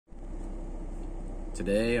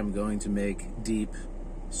Today I'm going to make deep,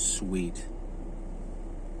 sweet,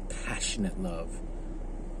 passionate love.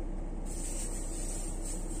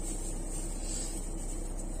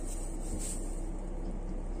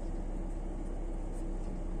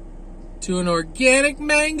 To an organic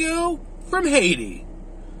mango from Haiti.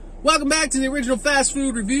 Welcome back to the original fast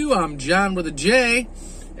food review. I'm John with a J.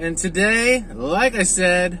 And today, like I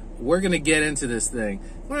said, we're going to get into this thing.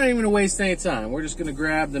 We're not even going to waste any time. We're just going to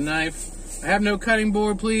grab the knife. I have no cutting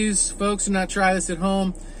board, please. Folks, do not try this at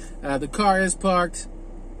home. The car is parked,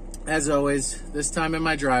 as always, this time in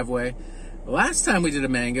my driveway. Last time we did a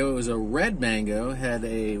mango, it was a red mango. It had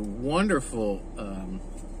a wonderful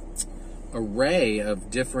array of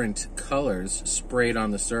different colors sprayed on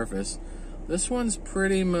the surface. This one's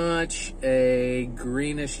pretty much a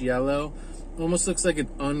greenish yellow. Almost looks like an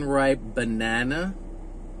unripe banana.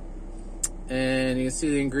 And you can see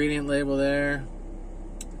the ingredient label there.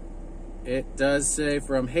 It does say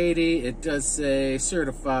from Haiti. It does say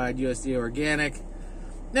certified USDA organic.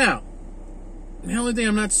 Now, the only thing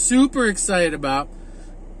I'm not super excited about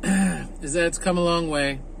is that it's come a long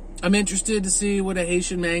way. I'm interested to see what a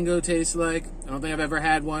Haitian mango tastes like. I don't think I've ever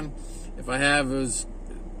had one. If I have,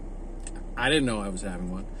 I didn't know I was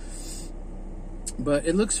having one. But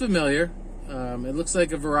it looks familiar. It looks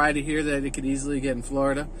like a variety here that it could easily get in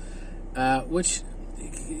Florida, which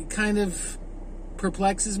kind of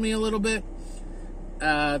perplexes me a little bit.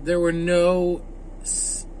 There were no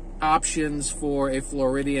options for a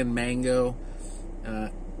Floridian mango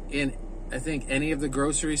in, I think, any of the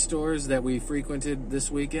grocery stores that we frequented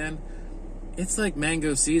this weekend. It's like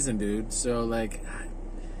mango season, dude. So, like,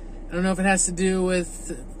 I don't know if it has to do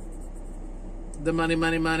with the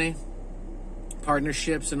money,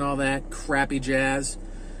 partnerships and all that crappy jazz.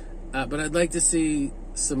 But I'd like to see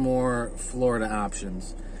some more Florida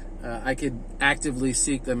options. I could actively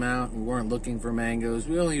seek them out. We weren't looking for mangoes.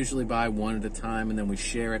 We only usually buy one at a time and then we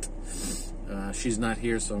share it. She's not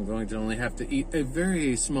here, so I'm going to only have to eat a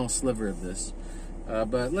very small sliver of this.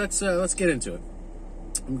 But let's get into it.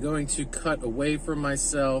 I'm going to cut away from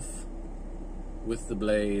myself with the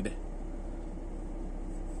blade.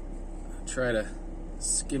 Try to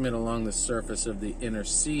skim it along the surface of the inner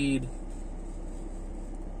seed.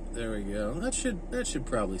 There we go. That should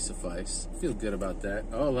probably suffice. Feel good about that.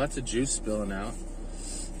 Oh, lots of juice spilling out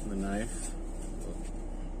on the knife.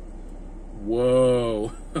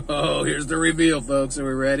 Whoa. Oh, here's the reveal, folks. Are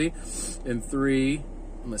we ready? In 3, I'm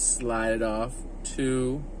going to slide it off.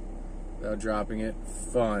 2, without dropping it.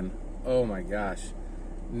 Fun. Oh my gosh.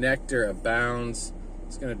 Nectar abounds.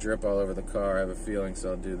 It's going to drip all over the car. I have a feeling, so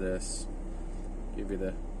I'll do this. Give you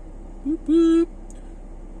the boop, boop.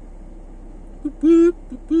 Boop, boop,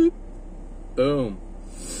 boop, boop. Boom.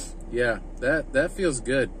 Yeah, that feels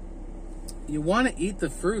good. You want to eat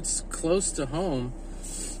the fruits close to home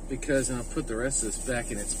because, and I'll put the rest of this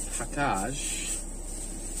back in its package,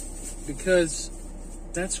 because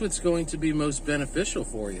that's what's going to be most beneficial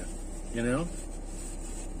for you, you know?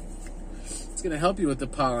 It's going to help you with the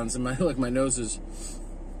pollens. And my nose is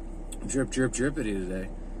drippity today.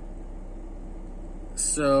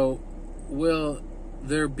 So, will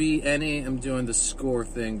there be any, I'm doing the score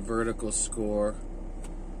thing, vertical score,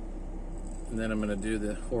 and then I'm going to do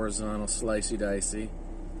the horizontal slicey dicey.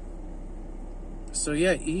 So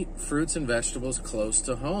yeah, eat fruits and vegetables close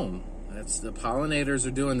to home. That's, the pollinators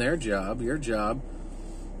are doing their job. Your job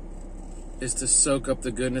is to soak up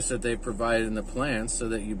the goodness that they've provided in the plants so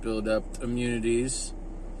that you build up immunities,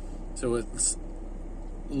 so it's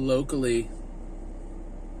locally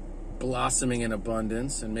blossoming in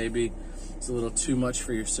abundance, and maybe it's a little too much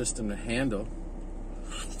for your system to handle.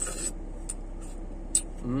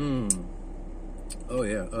 Oh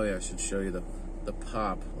yeah, I should show you the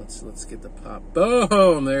pop. Let's get the pop.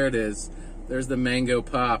 Boom, there it is. There's the mango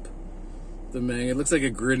pop. The mango, it looks like a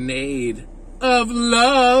grenade of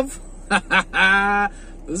love.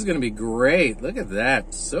 This is gonna be great. Look at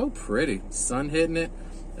that, so pretty. Sun hitting it.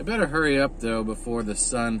 I better hurry up though before the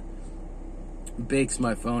sun bakes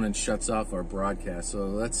my phone and shuts off our broadcast. So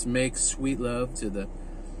let's make sweet love to the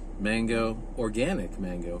mango, organic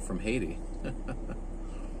mango from Haiti.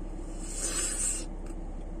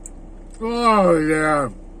 Oh yeah.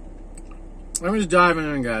 I'm just diving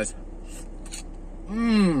in, guys.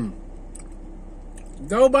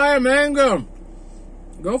 Go buy a mango.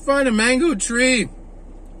 Go find a mango tree.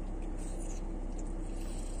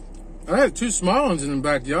 I have 2 small ones in the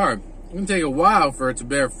backyard. It's gonna take a while for it to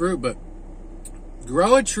bear fruit, but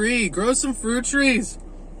grow a tree. Grow some fruit trees.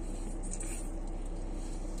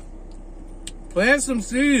 Plant some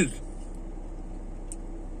seeds.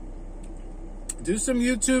 Do some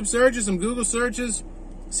YouTube searches, some Google searches.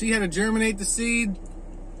 See how to germinate the seed.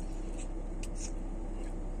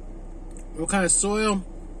 what kind of soil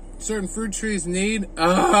certain fruit trees need.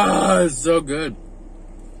 Ah, it's so good.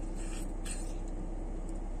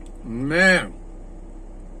 Man.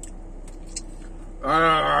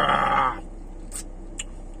 Ah.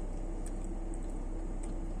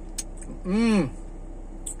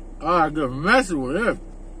 Ah, good messing with it.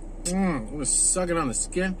 I'm just sucking on the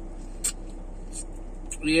skin.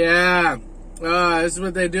 Yeah. This is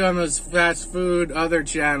what they do on those fast food other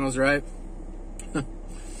channels, right?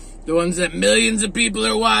 The ones that millions of people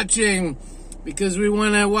are watching because we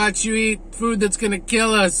want to watch you eat food that's going to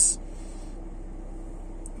kill us.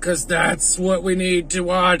 Because that's what we need to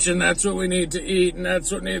watch, and that's what we need to eat, and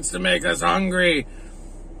that's what needs to make us hungry.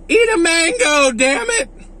 Eat a mango, damn it!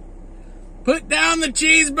 Put down the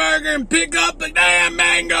cheeseburger and pick up the damn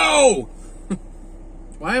mango!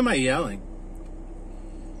 Why am I yelling?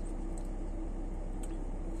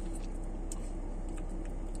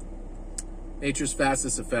 Nature's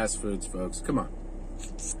fastest of fast foods, folks. Come on.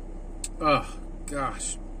 Oh,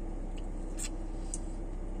 gosh.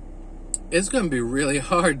 It's going to be really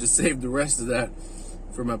hard to save the rest of that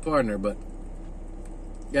for my partner, but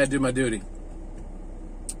gotta do my duty.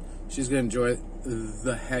 She's going to enjoy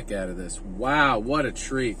the heck out of this. Wow, what a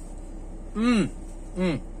treat. Ain't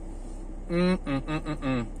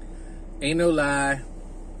no lie.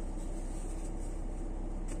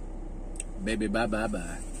 Baby, bye, bye,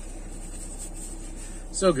 bye.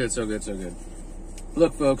 So good, so good, so good.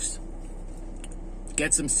 Look, folks,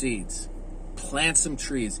 get some seeds. Plant some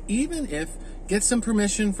trees. Even if, get some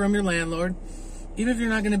permission from your landlord. Even if you're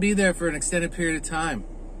not going to be there for an extended period of time.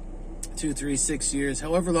 2, 3, 6 years,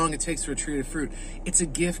 however long it takes for a tree to fruit. It's a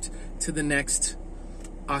gift to the next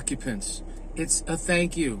occupants. It's a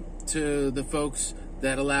thank you to the folks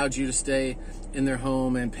that allowed you to stay in their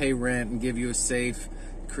home and pay rent and give you a safe,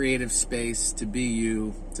 creative space to be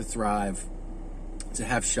you, to thrive, to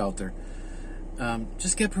have shelter.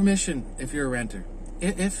 Just get permission if you're a renter.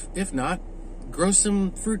 If not, grow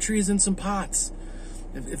some fruit trees in some pots.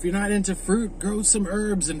 If you're not into fruit, grow some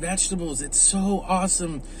herbs and vegetables. It's so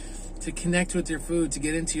awesome to connect with your food, to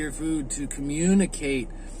get into your food, to communicate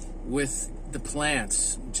with the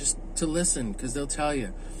plants, just to listen, because they'll tell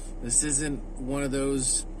you. This isn't one of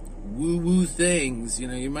those woo-woo things. You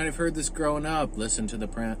know, you might have heard this growing up. Listen to the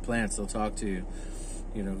plants, they'll talk to you.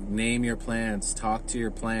 You know, name your plants, talk to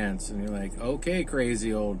your plants. And you're like, okay,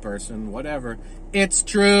 crazy old person, whatever. It's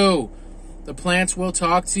true. The plants will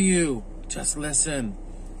talk to you. Just listen.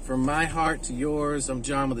 From my heart to yours, I'm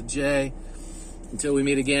John with a J. Until we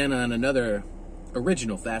meet again on another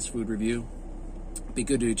original fast food review, be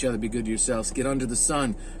good to each other, be good to yourselves, get under the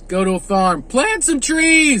sun, go to a farm, plant some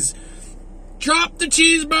trees, drop the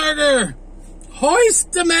cheeseburger,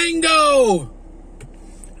 hoist the mango.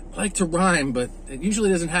 I like to rhyme, but it usually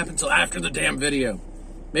doesn't happen until after the damn video.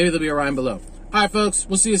 Maybe there'll be a rhyme below. All right, folks,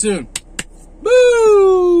 we'll see you soon.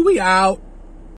 Boo! We out.